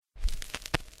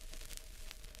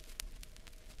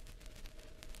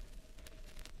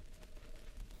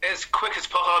as quick as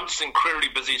possible. I'm just incredibly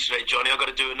busy today, Johnny. I've got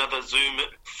to do another Zoom at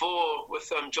 4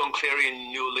 with John Cleary in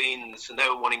New Orleans, and they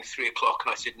were wanting 3 o'clock,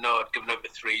 and I said no, I'd given over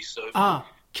 3. So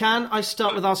can I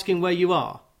start with asking where you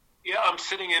are? Yeah, I'm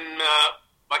sitting in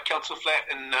my council flat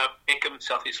in Peckham,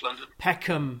 southeast London.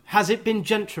 Peckham. Has it been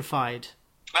gentrified?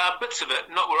 Bits of it,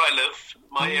 not where I live.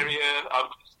 My area,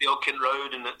 it's the Old Kent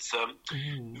Road, and it's a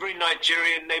very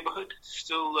Nigerian neighbourhood.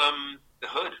 Still the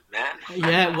hood, man.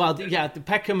 Yeah, well, the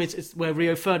Peckham is where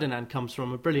Rio Ferdinand comes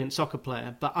from, a brilliant soccer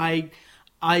player. But I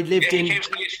lived in... He came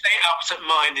from the estate opposite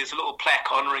mine. There's a little plaque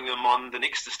honouring him on the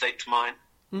next estate to mine.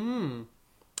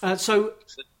 So,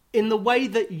 in the way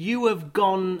that you have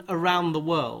gone around the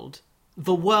world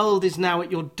is now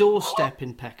at your doorstep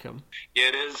in Peckham. Yeah,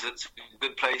 it is. It's a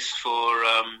good place for...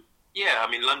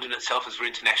 London itself is very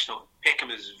international. Peckham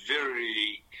is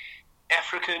very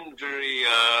African, very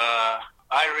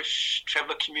Irish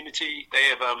traveller community. They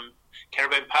have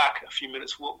Caravan Park, a few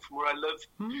minutes walk from where I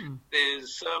live.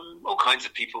 There's all kinds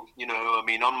of people.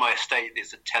 On my estate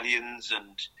there's Italians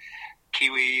and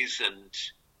Kiwis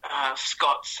and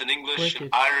Scots and English and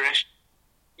Irish.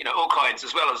 All kinds,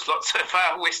 as well as lots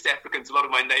of West Africans. A lot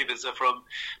of my neighbours are from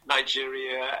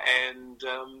Nigeria and,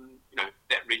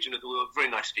 that region of the world. Very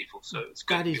nice people, so it's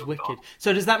good. That is wicked.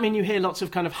 So does that mean you hear lots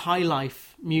of kind of high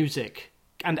life music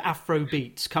and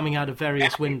Afrobeats coming out of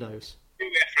various windows?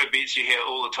 Afrobeats you hear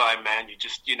all the time, man. You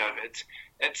just, it's.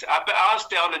 But I was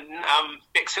down in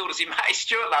Bexhill to see Marty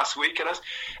Stewart last week, and I was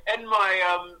in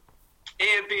my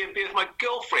Airbnb with my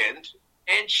girlfriend.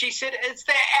 And she said, it's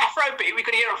that Afrobeat. We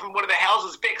could hear it from one of the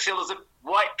houses. Bexhill is a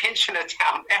white pensioner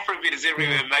town. Afrobeat is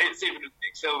everywhere, mate. It's even in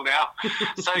Bexhill now.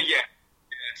 So, yeah.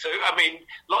 So,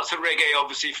 lots of reggae,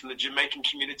 obviously, from the Jamaican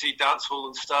community, dancehall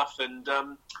and stuff, and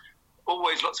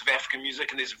always lots of African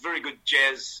music. And there's a very good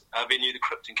jazz venue, the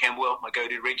Crypt in Camberwell. I go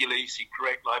to regularly, see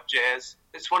great live jazz.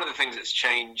 It's one of the things that's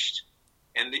changed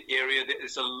in the area.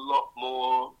 There's a lot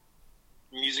more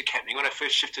music happening. When I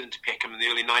first shifted into Peckham in the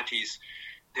early 90s,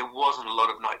 there wasn't a lot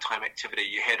of nighttime activity.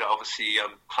 You had, obviously,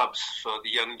 clubs for the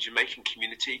young Jamaican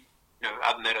community.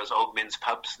 Other than that, it was old men's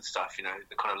pubs and stuff,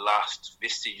 the kind of last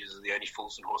vestiges of the Only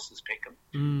Fools and Horses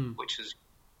Peckham, which is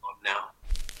gone now.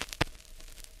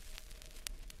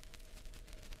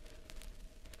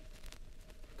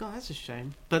 God, that's a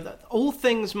shame. But all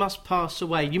things must pass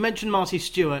away. You mentioned Marty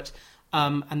Stewart,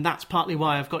 and that's partly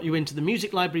why I've got you into the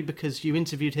music library, because you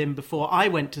interviewed him before I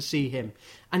went to see him.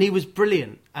 And he was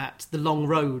brilliant at the Long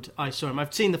Road I saw him.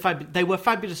 I've seen they were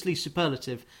fabulously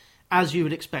superlative, as you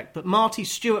would expect. But Marty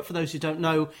Stewart, for those who don't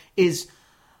know, is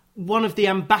one of the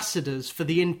ambassadors for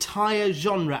the entire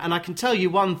genre. And I can tell you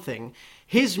one thing,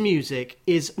 his music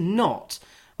is not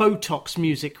Botox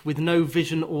music with no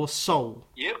vision or soul.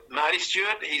 Yep, Marty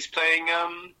Stewart, he's playing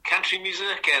country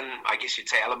music and I guess you'd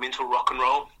say elemental rock and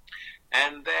roll.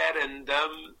 And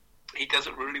he does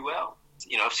it really well.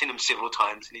 I've seen him several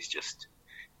times, and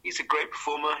he's a great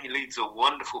performer. He leads a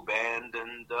wonderful band,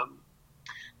 and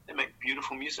they make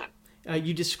beautiful music.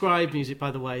 You describe music,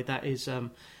 by the way, that is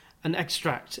an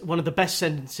extract, one of the best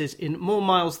sentences in More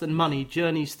Miles Than Money,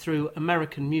 Journeys Through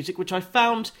American Music, which I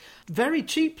found very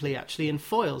cheaply, actually, in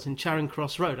Foyles in Charing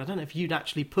Cross Road. I don't know if you'd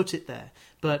actually put it there,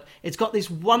 but it's got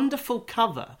this wonderful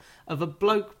cover of a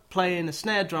bloke playing a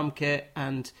snare drum kit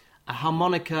and a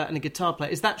harmonica and a guitar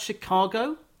player. Is that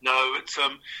Chicago? No, it's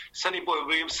Sonny Boy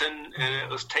Williamson, and it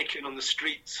was taken on the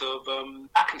streets of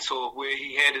Arkansas, where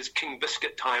he had his King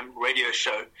Biscuit Time radio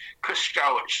show. Chris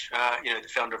Strowich, the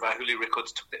founder of Ahuli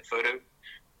Records, took that photo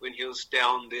when he was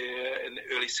down there in the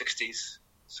early 60s.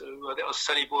 So that was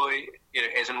Sonny Boy,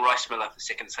 as in Rice Miller, the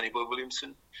second Sonny Boy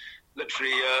Williamson,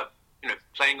 literally,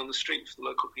 playing on the street for the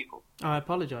local people. I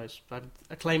apologise.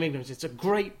 I claim ignorance. It's a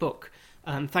great book.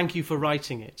 And thank you for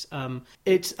writing it.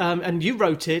 And you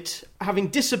wrote it having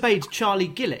disobeyed Charlie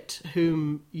Gillett,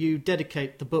 whom you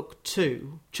dedicate the book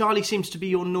to. Charlie seems to be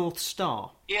your North Star.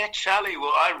 Yeah, Charlie.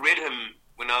 Well, I read him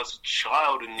when I was a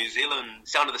child in New Zealand.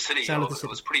 Sound of the City. It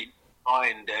was pretty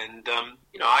kind. And,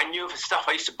 I knew of his stuff.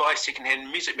 I used to buy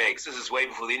second-hand music mags. This is way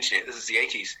before the internet. This is the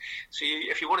 80s. So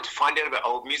if you wanted to find out about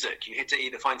old music, you had to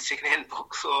either find second-hand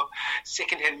books or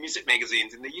second-hand music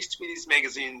magazines. And there used to be these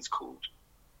magazines called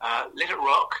Let It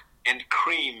Rock and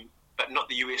Cream, but not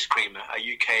the US Cream, a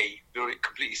UK, very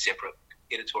completely separate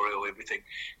editorial, everything.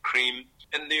 Cream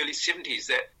in the early 70s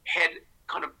that had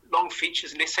kind of long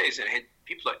features and essays, and it had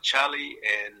people like Charlie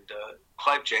and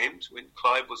Clive James, when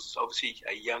Clive was obviously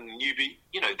a young newbie.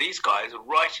 These guys are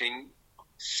writing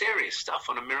serious stuff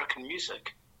on American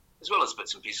music, as well as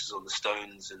bits and pieces on the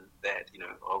Stones and that,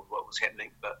 of what was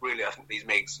happening. But really, I think these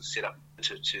mags are set up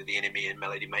to the Enemy and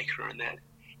Melody Maker and that.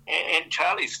 And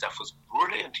Charlie's stuff was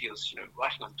brilliant. He was,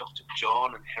 writing on Dr.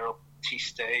 John and Harold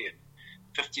Batiste and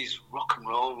 50s rock and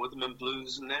roll, rhythm and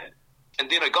blues and that. And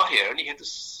then I got here and he had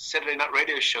this Saturday night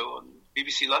radio show on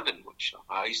BBC London, which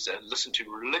I used to listen to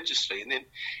religiously. And then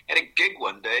at a gig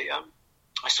one day,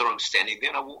 I saw him standing there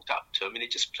and I walked up to him and he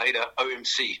just played a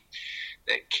OMC,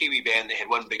 that Kiwi band that had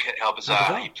one big hit, Al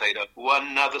Bazaar. He played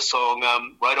one other song,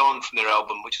 Right On, from their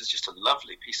album, which is just a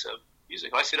lovely piece of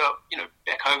music. I said,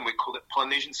 back home we call it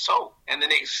Polynesian Soul. And the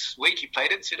next week he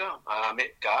played it and said, I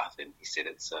met Garth and he said,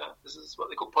 this is what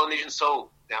they call Polynesian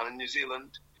Soul down in New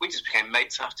Zealand. We just became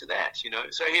mates after that,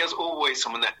 So he was always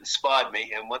someone that inspired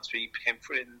me, and once we became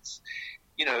friends,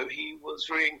 he was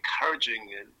very encouraging,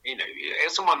 and,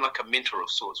 as someone like a mentor of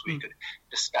sorts, where you could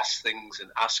discuss things and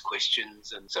ask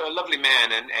questions. And so a lovely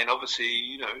man, and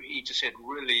obviously, he just had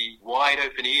really wide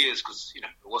open ears, because, it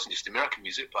wasn't just American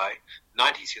music. By the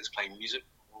 90s, he was playing music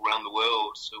all around the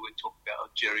world. So we'd talk about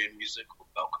Algerian music, or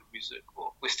Balkan music,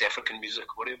 or West African music,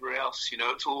 or whatever else.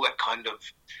 It's all that kind of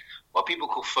what people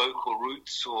call folk or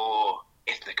roots or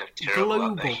ethnic.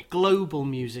 Global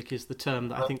music is the term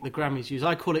that I think the Grammys use.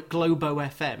 I call it Globo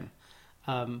FM,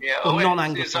 or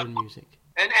non-Anglophone music.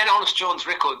 And Honest John's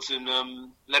Records in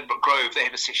Ladbroke Grove, they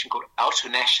have a section called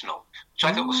Alternational, which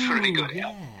I thought was really good.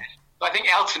 Yeah. I think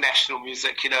alternational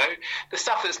music, the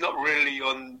stuff that's not really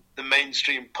on the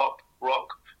mainstream pop, rock,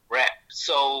 rap,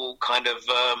 soul kind of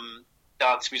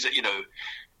dance music,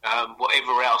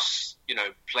 whatever else,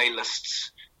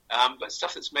 playlists, but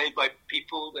stuff that's made by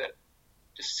people that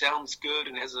just sounds good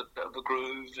and has a bit of a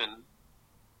groove and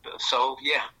a bit of soul.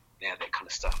 Yeah, that kind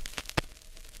of stuff.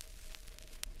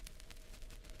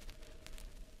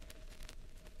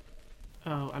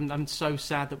 Oh, I'm so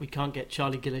sad that we can't get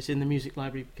Charlie Gillett in the music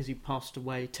library because he passed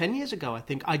away 10 years ago, I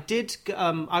think.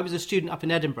 I was a student up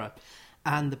in Edinburgh,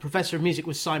 and the professor of music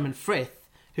was Simon Frith,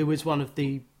 who was one of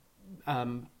the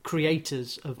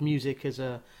creators of music as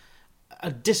a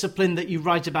discipline that you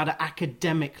write about at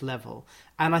academic level.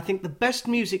 And I think the best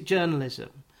music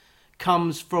journalism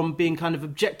comes from being kind of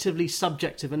objectively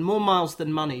subjective, and More Miles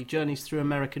Than Money, Journeys Through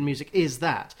American Music, is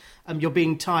that. You're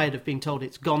being tired of being told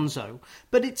it's gonzo,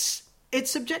 but it's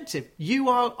subjective. You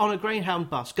are on a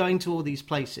Greyhound bus going to all these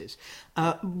places.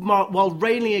 While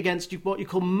railing against what you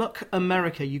call muck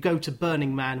America, you go to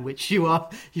Burning Man, which you are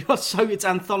so, it's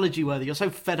anthology worthy. You're so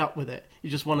fed up with it.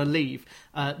 You just want to leave.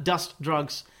 Dust,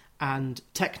 Drugs and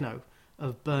Techno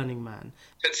of Burning Man.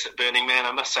 It's Burning Man,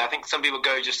 I must say. I think some people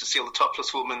go just to see all the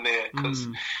topless women there, because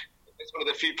it's one of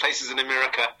the few places in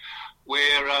America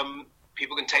where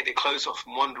people can take their clothes off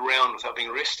and wander around without being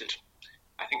arrested.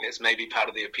 I think that's maybe part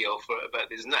of the appeal for it, but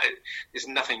there's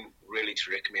nothing really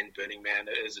to recommend Burning Man.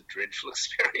 It is a dreadful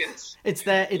experience. It's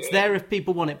there if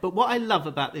people want it. But what I love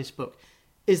about this book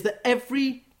is that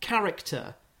every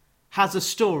character has a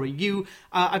story.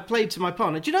 I played to my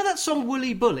partner, do you know that song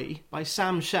Woolly Bully by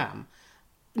Sam Sham?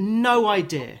 No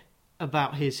idea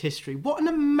about his history. What an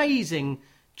amazing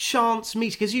chance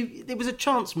meeting. Because it was a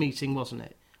chance meeting, wasn't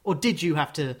it? Or did you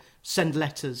have to send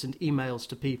letters and emails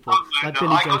to people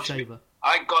Billy Joe Shaver?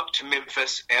 I got to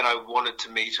Memphis and I wanted to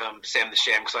meet Sam the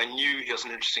Sham, because I knew he was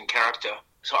an interesting character.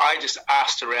 So I just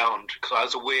asked around, because I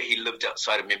was aware he lived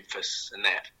outside of Memphis and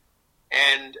that.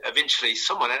 And eventually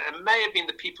someone, and it may have been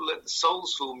the people at the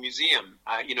Soulsville Museum,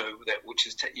 which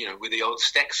is where the old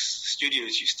Stax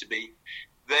Studios used to be,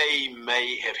 they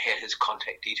may have had his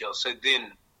contact details. So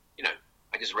then,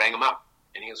 I just rang him up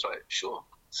and he was like, sure,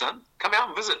 son, come out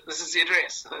and visit. This is the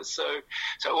address. So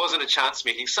it wasn't a chance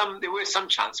meeting. There were some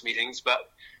chance meetings, but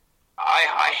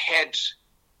I had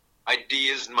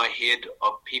ideas in my head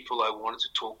of people I wanted to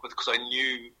talk with, because I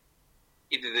knew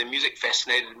either their music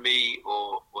fascinated me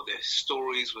or their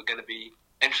stories were going to be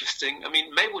interesting. I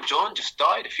mean, Mabel John just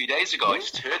died a few days ago. I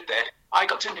just heard that. I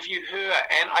got to interview her,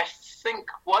 and I think,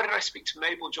 why did I speak to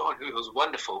Mabel John, who was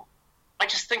wonderful? I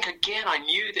just think, again, I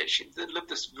knew that she lived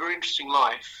this very interesting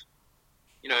life,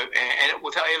 and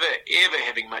without ever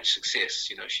having much success.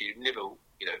 She never,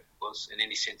 was in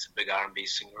any sense a big R&B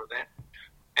singer or that.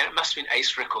 And it must have been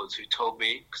Ace Records who told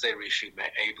me, because they reissued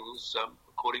Matt Abel's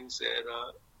recordings at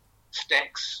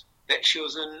Stax, that she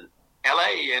was in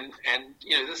LA, and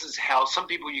this is how some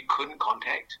people you couldn't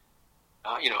contact.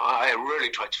 I really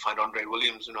tried to find Andre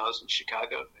Williams when I was in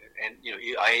Chicago, and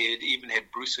I had even had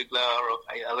Bruce Iglar of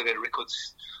Alligator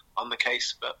Records on the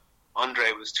case, but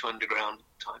Andre was too underground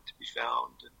time to be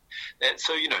found.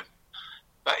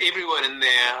 But everyone in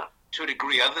there to a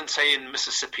degree, other than say in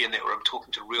Mississippi and that, where I'm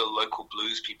talking to real local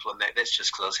blues people, and that's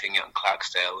just because I was hanging out in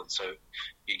Clarksdale, and so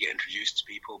you get introduced to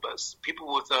people. But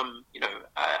people with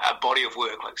a body of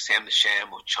work like Sam the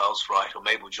Sham or Charles Wright or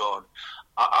Mabel John,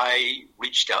 I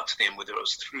reached out to them, whether it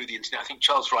was through the internet. I think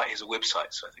Charles Wright has a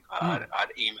website, so I think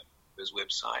I'd email his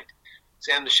website.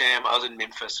 Sam the Sham, I was in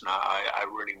Memphis, and I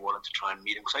really wanted to try and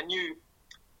meet him because I knew,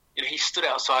 he stood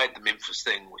outside the Memphis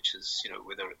thing, which is,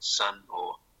 whether it's Sun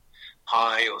or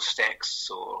High or Stax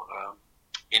or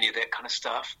any of that kind of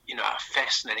stuff, a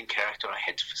fascinating character. I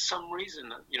had to, for some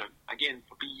reason, again,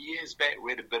 probably years back,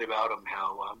 read a bit about him,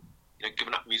 how,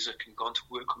 given up music and gone to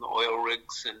work on the oil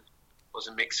rigs and was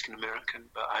a Mexican-American.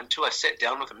 But until I sat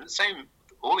down with him, and the same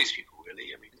with all these people,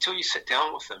 really, until you sit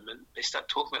down with them and they start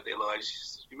talking about their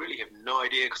lives, you really have no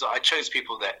idea, because I chose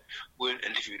people that weren't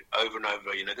interviewed over and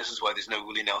over. This is why there's no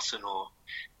Willie Nelson or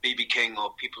B.B. King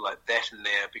or people like that in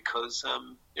there, because,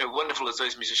 wonderful as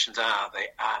those musicians are, they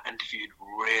are interviewed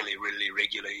really, really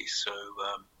regularly. So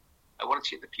I wanted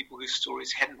to get the people whose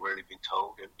stories hadn't really been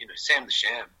told. And, Sam the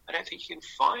Sham, I don't think you can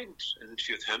find an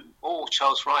interview with him, or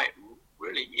Charles Wright,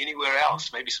 really anywhere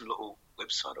else. Maybe some little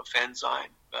website or fanzine,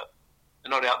 but they're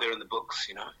not out there in the books,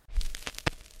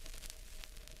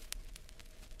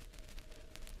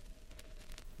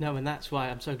 No, and that's why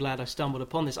I'm so glad I stumbled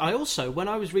upon this. I also, when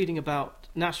I was reading about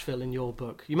Nashville in your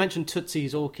book, you mentioned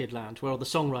Tootsie's Orchid Land, where all the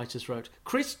songwriters wrote.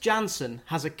 Chris Janson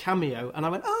has a cameo, and I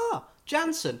went,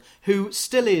 Janson, who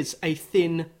still is a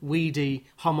thin, weedy,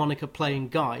 harmonica-playing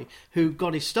guy who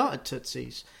got his start at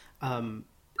Tootsie's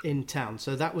in town.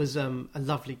 So that was a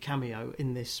lovely cameo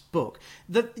in this book.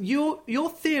 Your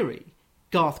theory,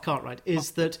 Garth Cartwright,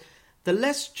 is that the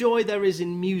less joy there is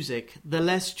in music, the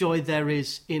less joy there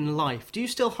is in life. Do you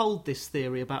still hold this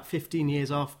theory about 15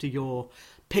 years after your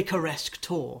picaresque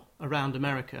tour around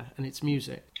America and its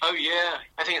music? Oh, yeah.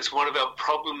 I think it's one of our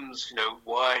problems,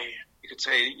 why you could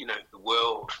say, the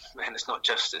world, and it's not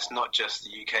just the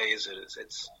UK, is it?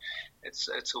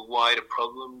 It's a wider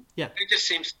problem. Yeah. It just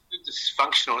seems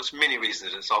dysfunctional. It's many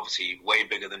reasons. It's obviously way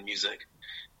bigger than music.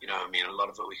 A lot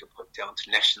of it we could put down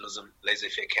to nationalism,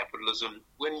 laissez-faire capitalism.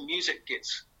 When music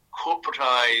gets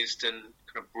corporatized and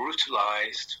kind of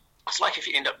brutalized, it's like if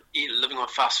you end up living on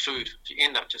fast food. If you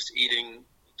end up just eating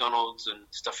McDonald's and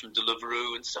stuff from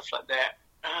Deliveroo and stuff like that,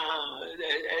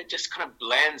 it just kind of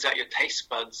blands out your taste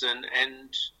buds and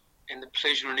the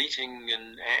pleasure in eating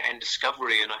and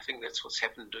discovery. And I think that's what's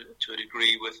happened to a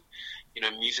degree with,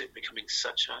 music becoming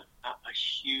such a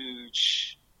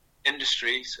huge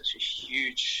industry, such a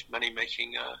huge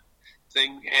money-making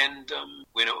thing, and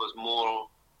when it was more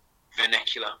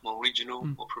vernacular, more regional,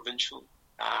 more provincial,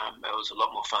 it was a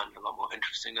lot more fun, a lot more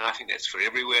interesting, and I think that's for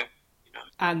everywhere.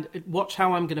 And watch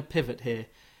how I'm going to pivot here.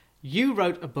 You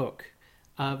wrote a book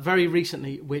very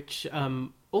recently which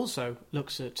also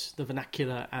looks at the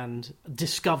vernacular and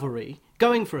discovery,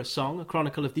 Going for a Song, a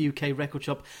chronicle of the UK record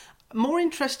shop. More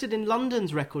interested in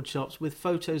London's record shops, with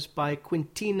photos by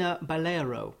Quintina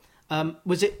Balero.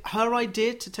 Was it her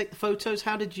idea to take the photos?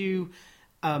 How did you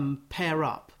pair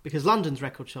up? Because London's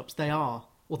record shops, they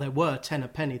were 10 a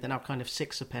penny, they're now kind of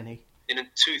 6 a penny. And in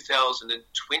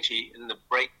 2020, in the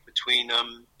break between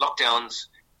lockdowns,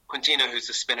 Quintina, who's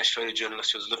a Spanish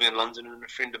photojournalist who was living in London, and a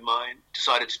friend of mine,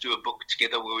 decided to do a book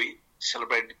together where we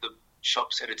celebrated the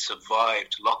shops that had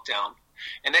survived lockdown.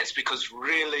 And that's because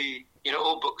really,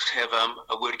 all books have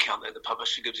a word count that the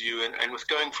publisher gives you. And with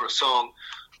Going for a Song,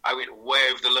 I went way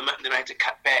over the limit, and then I had to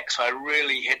cut back. So I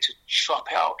really had to chop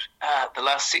out the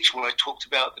last section where I talked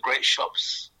about the great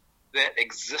shops that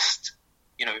exist,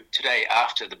 today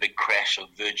after the big crash of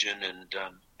Virgin and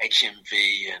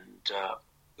HMV and,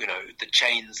 the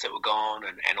chains that were gone,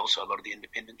 and also a lot of the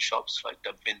independent shops like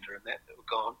Dub Vendor and that were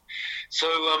gone. So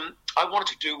I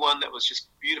wanted to do one that was just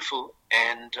beautiful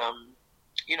and,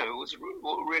 it was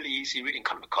really easy reading,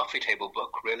 kind of a coffee table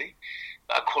book, really,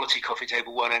 a quality coffee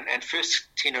table one. And first,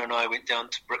 Tina and I went down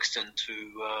to Brixton to,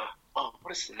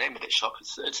 what is the name of that shop?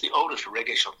 It's the oldest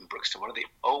reggae shop in Brixton, one of the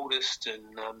oldest in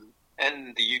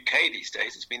the UK these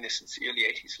days. It's been there since the early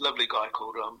 80s. A lovely guy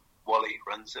called Wally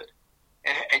runs it.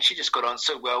 And she just got on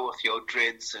so well with the old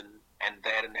dreads and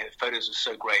that, and her photos were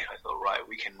so great. I thought, right,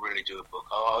 we can really do a book.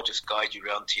 I'll just guide you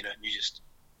around, Tina, and you just,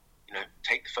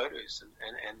 take the photos.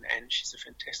 And she's a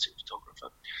fantastic photographer.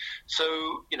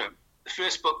 So, the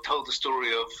first book told the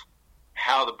story of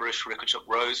how the British record shop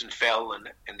rose and fell, and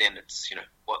then it's,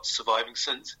 what's surviving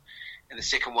since. And the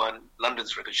second one,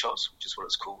 London's record shops, which is what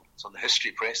it's called. It's on the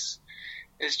History Press.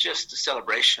 Is just a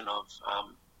celebration of,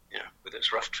 whether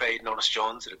it's Rough Trade and Honest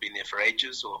Johns that have been there for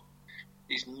ages, or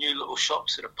these new little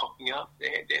shops that are popping up.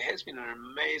 There has been an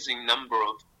amazing number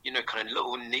of, kind of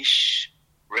little niche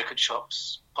record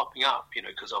shops popping up,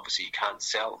 because obviously you can't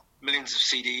sell millions of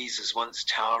CDs as once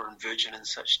Tower and Virgin and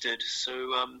such did. So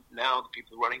now the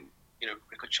people running,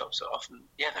 record shops are often,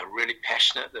 they're really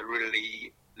passionate, they're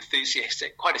really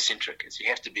enthusiastic, quite eccentric, as you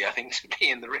have to be, I think, to be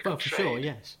in the record trade. Sure,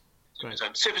 yes. Great.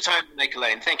 Supertone, Naked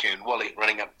Lane, thank you, and Wally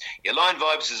running up. Yeah, Lion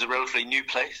Vibes is a relatively new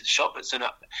shop. It's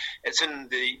in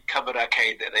the covered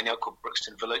arcade that they now call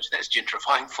Brixton Village. That's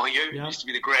gentrifying for you. Yeah. It used to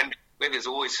be the grand, where there's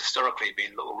always historically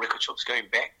been little record shops going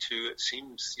back to, it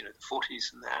seems, the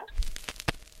 40s and that.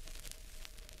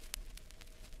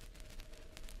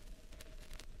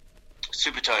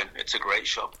 Supertone, it's a great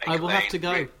shop. I will have to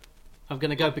go. I'm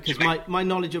going to go because my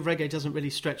knowledge of reggae doesn't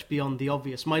really stretch beyond the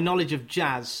obvious. My knowledge of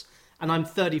jazz, and I'm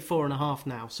 34 and a half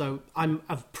now, so I'm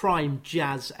of prime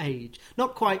jazz age.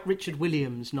 Not quite Richard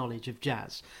Williams' knowledge of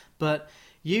jazz, but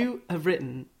you have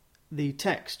written the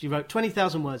text. You wrote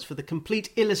 20,000 words for the complete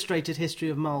illustrated history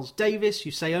of Miles Davis.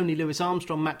 You say only Louis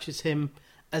Armstrong matches him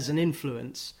as an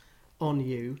influence on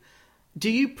you. Do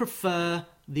you prefer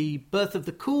the birth of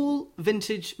the cool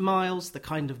vintage Miles, the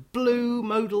kind of blue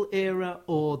modal era,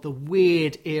 or the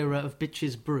weird era of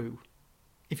Bitches Brew?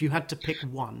 If you had to pick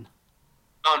one.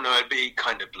 Oh, no, it'd be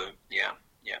kind of blue. Yeah.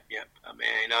 I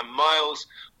mean, Miles,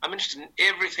 I'm interested in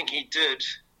everything he did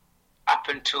up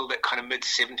until that kind of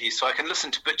mid-70s. So I can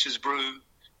listen to Bitches Brew,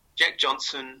 Jack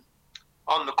Johnson,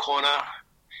 On the Corner,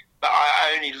 but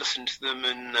I only listen to them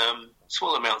in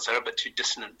small amounts. They're a bit too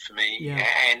dissonant for me. Yeah.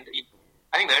 And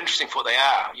I think they're interesting for what they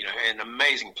are, and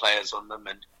amazing players on them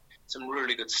and some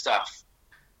really good stuff.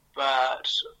 But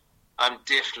I'm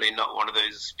definitely not one of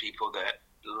those people that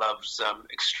loves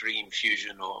extreme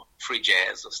fusion or free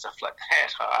jazz or stuff like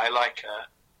that. I like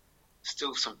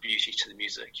still some beauty to the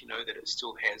music, that it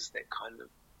still has that kind of,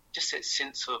 just that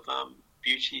sense of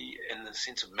beauty and the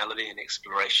sense of melody and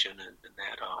exploration and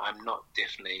that. I'm not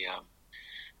definitely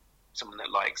someone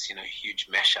that likes, huge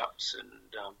mashups and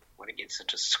when it gets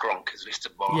into skronk, as Lester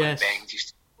Bond bangs used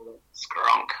to call it,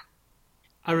 skronk.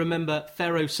 I remember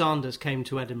Pharoah Sanders came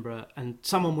to Edinburgh and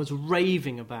someone was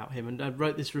raving about him, and I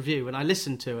wrote this review and I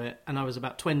listened to it, and I was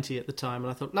about 20 at the time,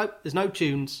 and I thought, nope, there's no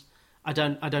tunes. I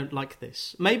don't like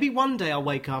this. Maybe one day I'll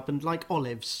wake up and like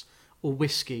olives or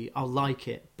whiskey, I'll like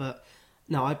it. But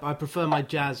no, I prefer my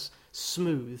jazz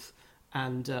smooth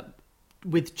and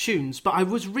with tunes. But I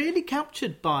was really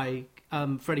captured by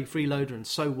Freddie Freeloader and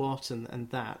So What and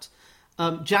that.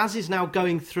 Jazz is now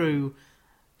going through,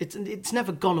 it's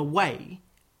never gone away,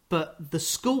 but the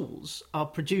schools are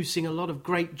producing a lot of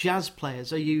great jazz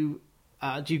players. Are you,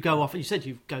 do you go off, you said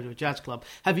you go to a jazz club.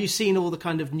 Have you seen all the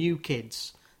kind of new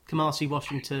kids? Kamasi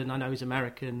Washington, I know he's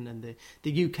American, and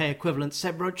the UK equivalent,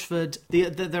 Seb Rochford.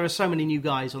 There are so many new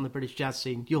guys on the British jazz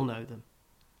scene. You'll know them.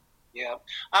 Yeah.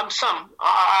 Some.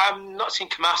 I'm not seen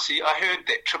Kamasi. I heard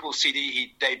that triple CD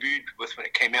he debuted with when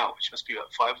it came out, which must be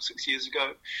about 5 or 6 years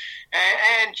ago.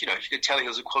 And you could tell he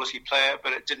was a quality player,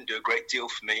 but it didn't do a great deal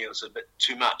for me. It was a bit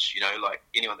too much, like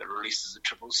anyone that releases a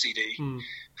triple CD.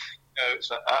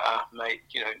 It's like, mate,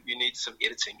 you need some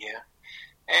editing here.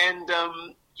 And,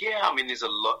 there's a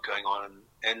lot going on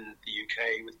in the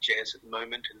UK with jazz at the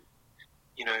moment. And,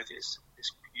 there's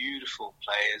beautiful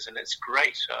players, and it's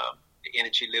great. The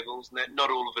energy levels, and that not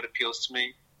all of it appeals to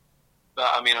me, but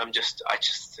I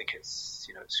just think it's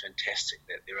it's fantastic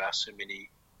that there are so many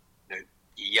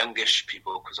youngish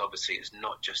people, because obviously it's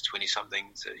not just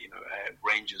 20-somethings. It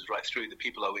ranges right through. The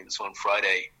people I went and saw on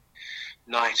Friday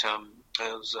night,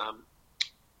 there was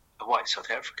a white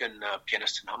South African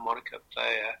pianist and harmonica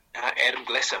player, Adam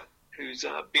Glasser, who's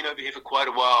been over here for quite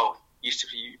a while. Used to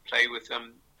play with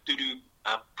Dudu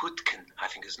Putkin, I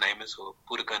think his name is, or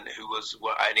Putkin, who was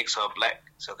an exiled black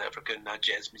South African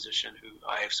jazz musician who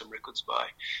I have some records by.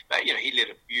 But, he led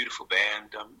a beautiful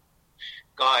band,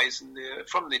 guys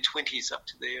from their 20s up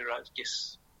to their, I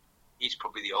guess, he's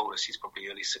probably the oldest, he's probably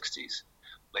early 60s,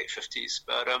 late 50s.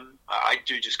 But I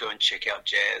do just go and check out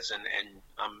jazz, and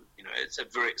it's a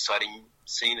very exciting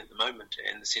scene at the moment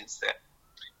in the sense that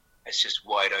it's just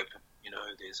wide open.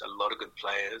 There's a lot of good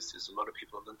players, there's a lot of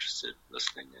people interested,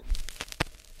 listening.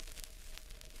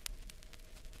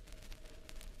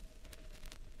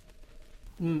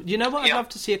 You know what I'd love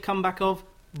to see a comeback of?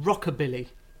 Rockabilly.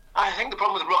 I think the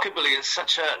problem with rockabilly is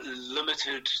such a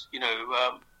limited,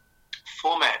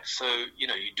 format. So, you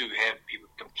do have people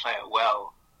who can play it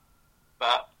well,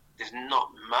 but there's not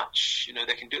much,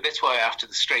 they can do. That's why after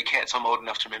the Stray Cats, I'm old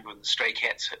enough to remember when the Stray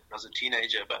Cats hit when I was a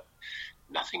teenager, but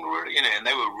nothing really, and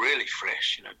they were really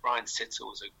fresh. Brian Setzer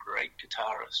was a great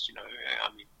guitarist,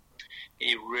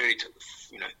 he really took,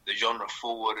 the genre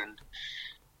forward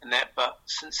and that. But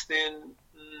since then,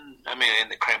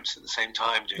 and the Cramps at the same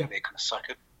time doing their kind of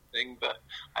thing. But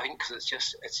I think because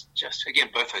it's just again,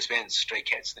 both those bands, Stray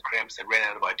Cats and the Cramps, they ran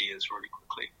out of ideas really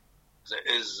quickly. Because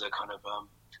it is a kind of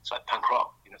it's like punk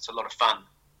rock, it's a lot of fun,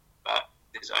 but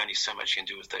there's only so much you can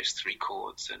do with those 3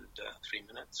 chords and 3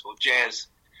 minutes. Or jazz,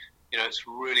 it's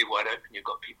really wide open. You've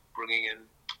got people bringing in,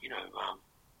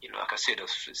 like I said,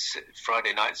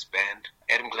 Friday night's band.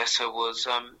 Adam Glasser was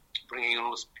bringing in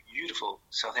all this beautiful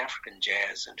South African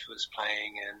jazz into his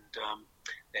playing,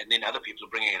 and then other people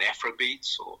are bringing in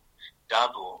Afrobeats or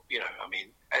dub, or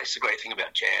that's the great thing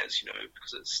about jazz,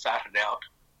 because it started out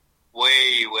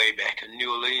way back in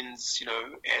New Orleans,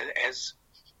 as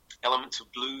elements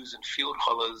of blues and field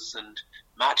hollers and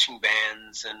marching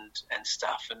bands and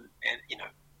stuff, and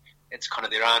it's kind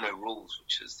of there are no rules,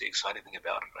 which is the exciting thing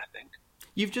about it, I think.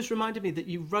 You've just reminded me that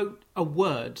you wrote a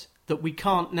word that we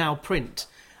can't now print,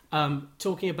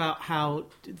 talking about how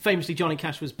famously Johnny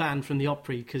Cash was banned from the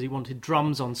Opry because he wanted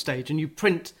drums on stage, and you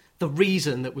print the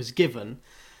reason that was given,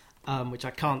 which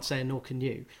I can't say, nor can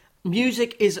you.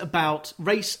 Music is about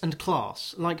race and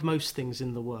class, like most things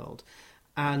in the world.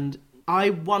 And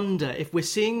I wonder if we're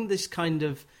seeing this kind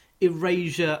of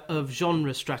erasure of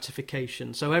genre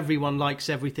stratification. So everyone likes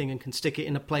everything and can stick it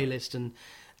in a playlist, and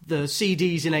the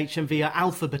CDs in HMV are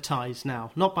alphabetized now,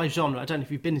 not by genre. I don't know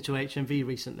if you've been into HMV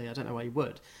recently. I don't know why you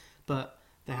would. But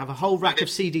they have a whole rack of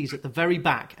CDs at the very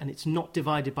back, and it's not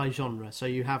divided by genre. So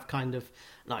you have kind of,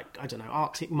 like, I don't know,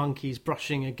 Arctic Monkeys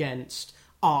brushing against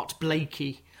Art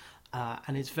Blakey,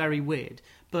 and it's very weird.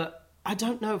 But I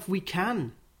don't know if we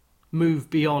can move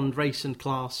beyond race and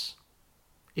class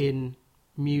in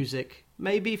music.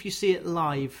 Maybe if you see it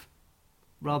live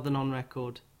rather than on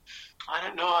record. I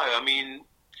don't know. I mean,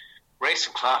 race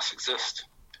and class exist,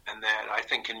 and that I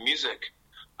think in music,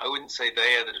 I wouldn't say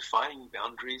they are the defining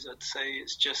boundaries. I'd say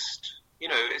it's just,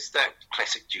 it's that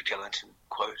classic Duke Ellington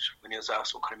quote when he was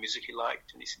asked what kind of music he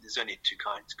liked, and he said, "There's only 2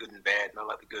 kinds, good and bad, and I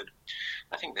like the good."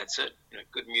 I think that's it.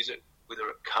 Good music, whether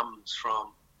it comes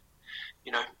from,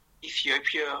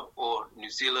 Ethiopia or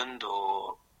New Zealand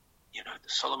or, the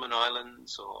Solomon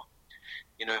Islands or,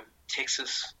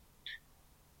 Texas,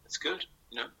 it's good.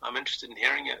 I'm interested in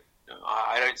hearing it.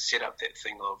 I don't set up that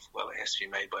thing of, well, it has to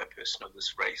be made by a person of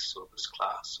this race or this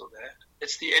class or that.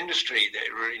 It's the industry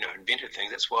that really, invented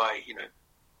things. That's why,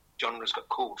 genres got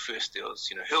called. First there was,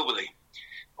 hillbilly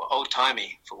or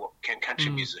old-timey for what became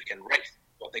country music, and race,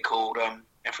 what they called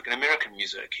African-American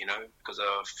music, because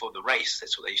for the race,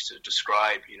 that's what they used to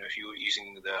describe. If you were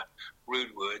using the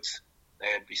rude words,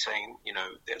 they'd be saying,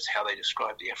 that's how they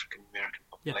described the African-American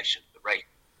population, the race,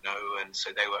 and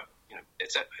so they were,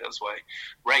 that's why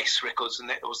race records, and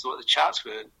that was what the charts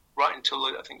were right until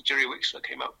I think Jerry Wexler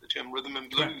came up with the term rhythm and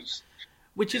blues.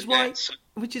 Which is why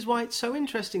it's so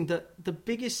interesting that the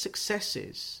biggest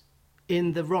successes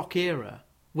in the rock era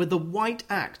were the white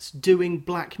acts doing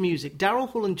black music. Daryl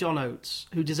Hall and John Oates,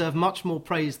 who deserve much more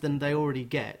praise than they already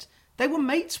get, they were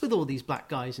mates with all these black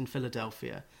guys in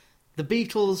Philadelphia. The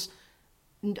Beatles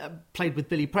played with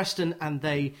Billy Preston, and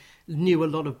they knew a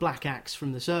lot of black acts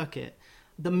from the circuit.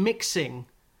 The mixing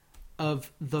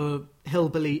of the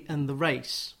hillbilly and the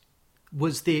race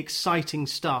was the exciting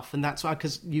stuff, and that's why,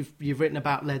 because you've written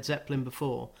about Led Zeppelin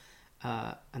before,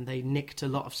 and they nicked a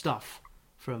lot of stuff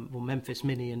from Memphis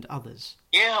Minnie and others.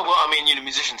 Yeah, well, I mean,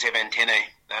 musicians have antennae.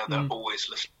 They're always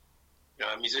listening.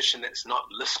 A musician that's not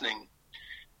listening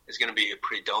is going to be a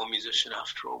pretty dull musician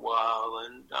after a while.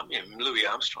 And Louis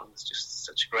Armstrong is just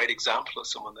such a great example of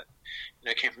someone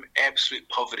that came from absolute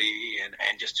poverty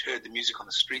and just heard the music on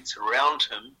the streets around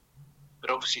him,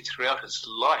 but obviously throughout his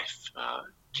life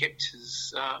kept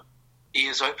his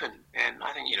ears open. And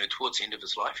I think towards the end of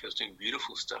his life he was doing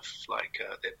beautiful stuff like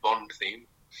that Bond theme,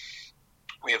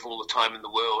 "We Have All the Time in the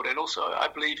World," and also I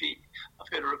believe I've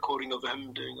heard a recording of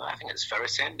him doing, I think it's Pharoah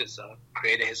Sanders,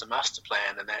 Creator Has a Master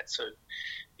Plan, and that. So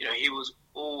he was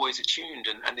always attuned,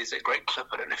 and there's that great clip,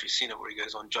 I don't know if you've seen it, where he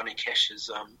goes on Johnny Cash's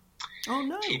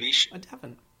TV show. I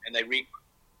haven't. And they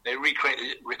recreate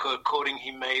the recording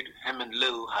he made, him and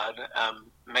Lil had,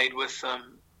 made with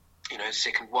his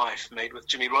second wife, made with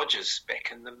Jimmy Rogers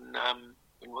back in the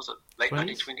when was it, late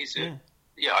 1920s.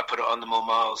 Yeah, I put it on the More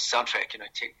Miles soundtrack,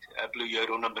 Blue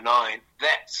Yodel number 9.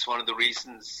 That's one of the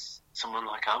reasons someone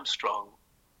like Armstrong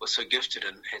was so gifted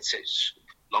and had such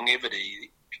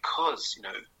longevity, because, he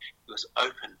was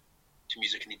open to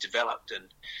music and he developed.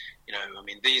 And,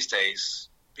 these days,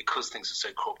 because things are so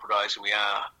corporatized and we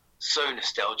are so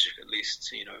nostalgic, at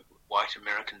least, white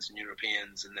Americans and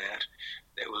Europeans and that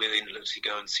will literally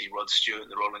go and see Rod Stewart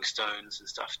and the Rolling Stones and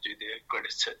stuff do their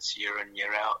greatest hits year in,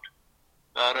 year out.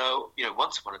 But,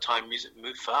 once upon a time, music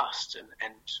moved fast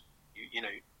and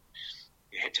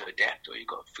you had to adapt or you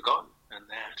got forgotten. and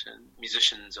that, and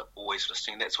musicians are always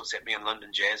listening. That's what's happening in London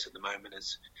jazz at the moment.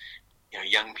 Is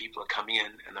young people are coming in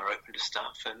and they're open to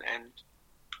stuff, and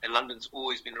London's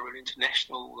always been a really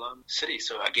international city.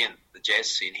 So again, the jazz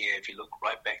scene here, if you look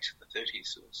right back to the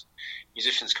 30s, there was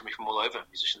musicians coming from all over,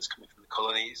 musicians coming from the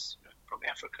colonies, from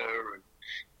Africa and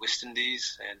West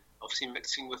Indies, and obviously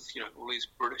mixing with all these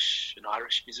British and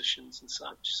Irish musicians and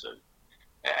such. So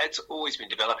it's always been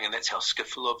developing, and that's how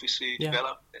skiffle obviously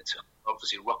developed. That's how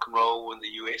obviously rock and roll in the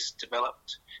US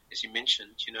developed, as you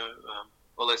mentioned.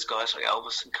 All those guys like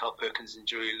Elvis and Carl Perkins and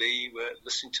Jerry Lee were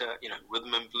listening to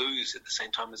rhythm and blues at the same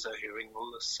time as they were hearing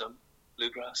all this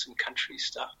bluegrass and country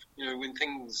stuff. When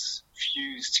things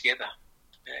fuse together,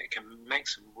 it can make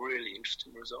some really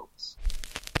interesting results.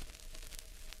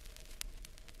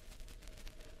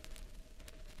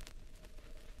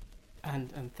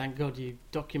 And thank God you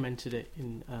documented it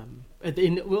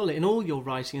in all your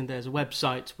writing. And there's a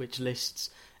website which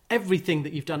lists everything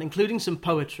that you've done, including some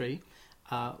poetry,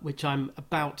 which I'm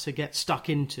about to get stuck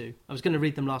into. I was going to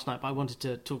read them last night, but I wanted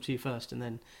to talk to you first and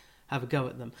then have a go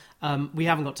at them. We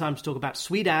haven't got time to talk about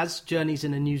Sweet As, Journeys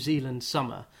in a New Zealand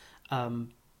Summer.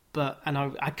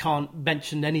 I can't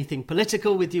mention anything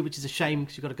political with you, which is a shame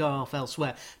because you've got to go off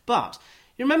elsewhere. But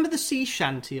you remember the sea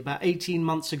shanty about 18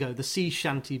 months ago? The sea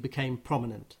shanty became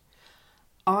prominent.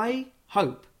 I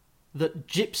hope that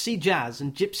gypsy jazz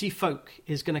and gypsy folk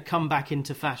is going to come back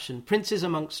into fashion. Princes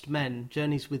Amongst Men,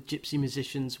 Journeys with Gypsy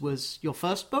Musicians was your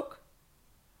first book?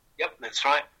 Yep, that's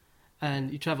right.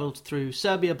 And you travelled through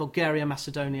Serbia, Bulgaria,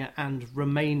 Macedonia and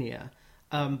Romania.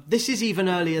 This is even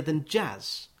earlier than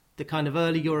jazz, the kind of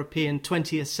early European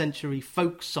 20th century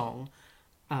folk song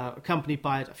accompanied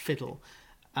by a fiddle.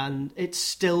 And it's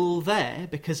still there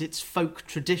because it's folk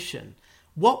tradition.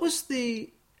 What was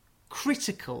the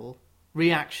critical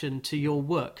reaction to your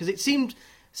work? Because it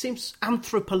seems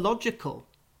anthropological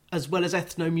as well as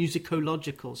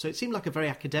ethnomusicological, so it seemed like a very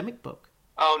academic book.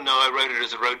 Oh no, I wrote it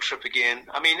as a road trip again.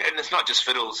 I mean, and it's not just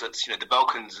fiddles. It's the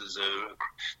Balkans is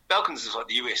like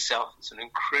the US South. It's an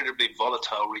incredibly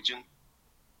volatile region,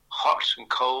 hot and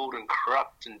cold and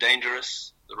corrupt and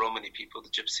dangerous. The Romani people, the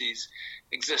Gypsies,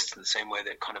 exist in the same way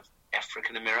that kind of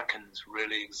African Americans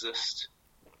really exist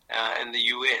in the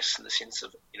US, in the sense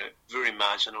of very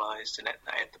marginalized and at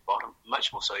the bottom,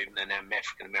 much more so even than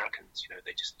African Americans.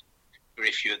 They just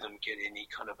very few of them get any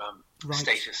kind of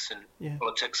status in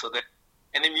politics or that.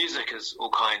 And the music is all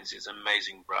kinds. There's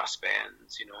amazing brass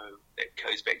bands, that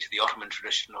goes back to the Ottoman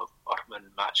tradition of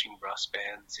Ottoman marching brass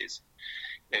bands. There's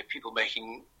people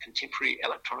making contemporary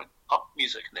electronic pop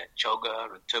music and that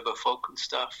cholga and turbo folk and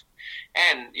stuff.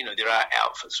 And, there are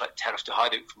outfits like Tarif de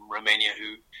Hajduk from Romania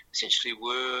who essentially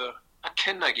were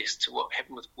akin, I guess, to what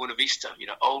happened with Buena Vista.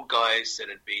 Old guys that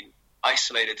had been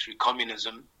isolated through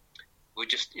communism were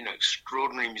just,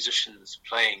 extraordinary musicians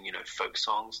playing, folk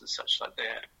songs and such like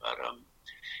that. But,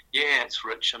 yeah, it's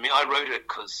rich. I mean, I wrote it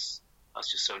because I was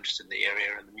just so interested in the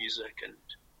area and the music, and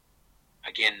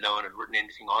again, no one had written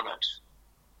anything on it.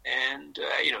 And,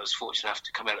 I was fortunate enough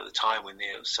to come out at the time when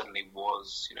there suddenly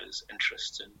was, this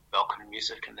interest in Balkan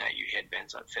music, and that you had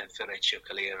bands like Ferecio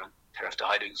Kalir and Tarif de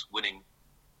Hajduk's winning,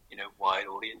 wide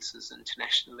audiences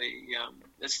internationally.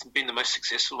 It's been the most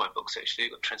successful of my books, actually.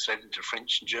 It got translated into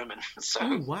French and German. So,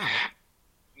 oh, wow.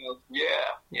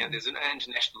 Yeah, there's an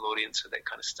international audience for that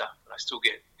kind of stuff, and I still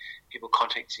get people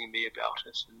contacting me about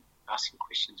it and asking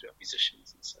questions about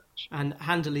musicians and such. And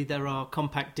handily, there are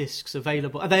compact discs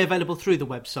available. Are they available through the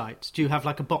website? Do you have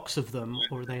like a box of them,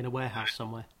 or are they in a warehouse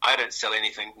somewhere? I don't sell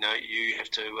anything. No, you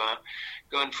have to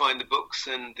go and find the books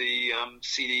and the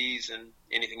CDs and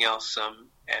anything else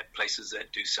at places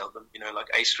that do sell them. Like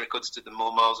Ace Records did the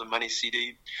More Miles of Money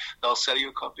CD. They'll sell you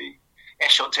a copy.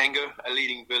 Ashot Tango, a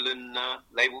leading Berlin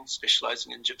label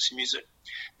specialising in gypsy music,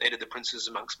 they did the Princes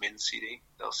Amongst Men CD.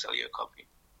 They'll sell you a copy.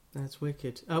 That's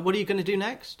wicked. What are you going to do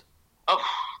next? Oh,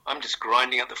 I'm just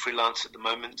grinding out the freelance at the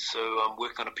moment. So I'm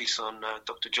working on a piece on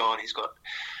Dr. John. He's got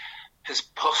his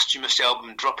posthumous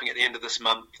album dropping at the end of this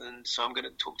month. And so I'm going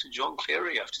to talk to John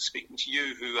Cleary after speaking to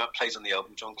you, who plays on the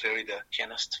album, John Cleary, the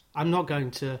pianist. I'm not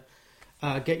going to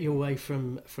get you away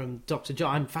from Dr.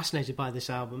 John. I'm fascinated by this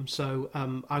album, so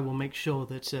I will make sure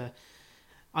that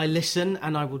I listen,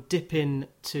 and I will dip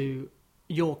into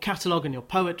your catalogue and your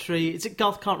poetry. Is it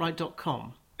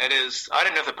garthcartwright.com? It is. I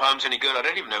don't know if the poem's any good. I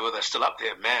don't even know whether they're still up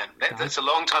there. Man, that's a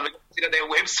long time ago. Their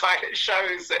website, it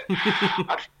shows that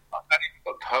I've even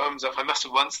got poems up. I must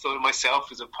have once thought of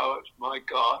myself as a poet. My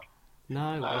God.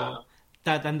 No,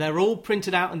 and they're all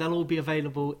printed out, and they'll all be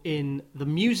available in the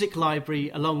music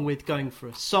library, along with Going for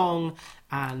a Song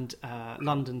and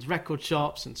London's record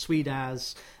shops and Sweet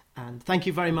As And thank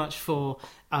you very much for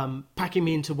packing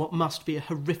me into what must be a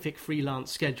horrific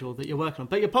freelance schedule that you're working on.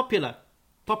 But you're popular.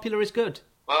 Popular is good.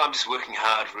 Well, I'm just working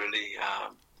hard, really.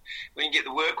 When you get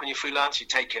the work, when you're freelance, you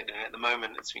take it. And at the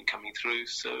moment, it's been coming through.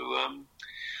 So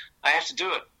I have to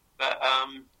do it. But,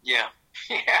 yeah.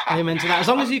 Amen to that. As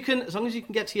long as you can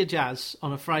get to your jazz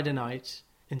on a Friday night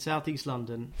in Southeast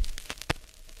London,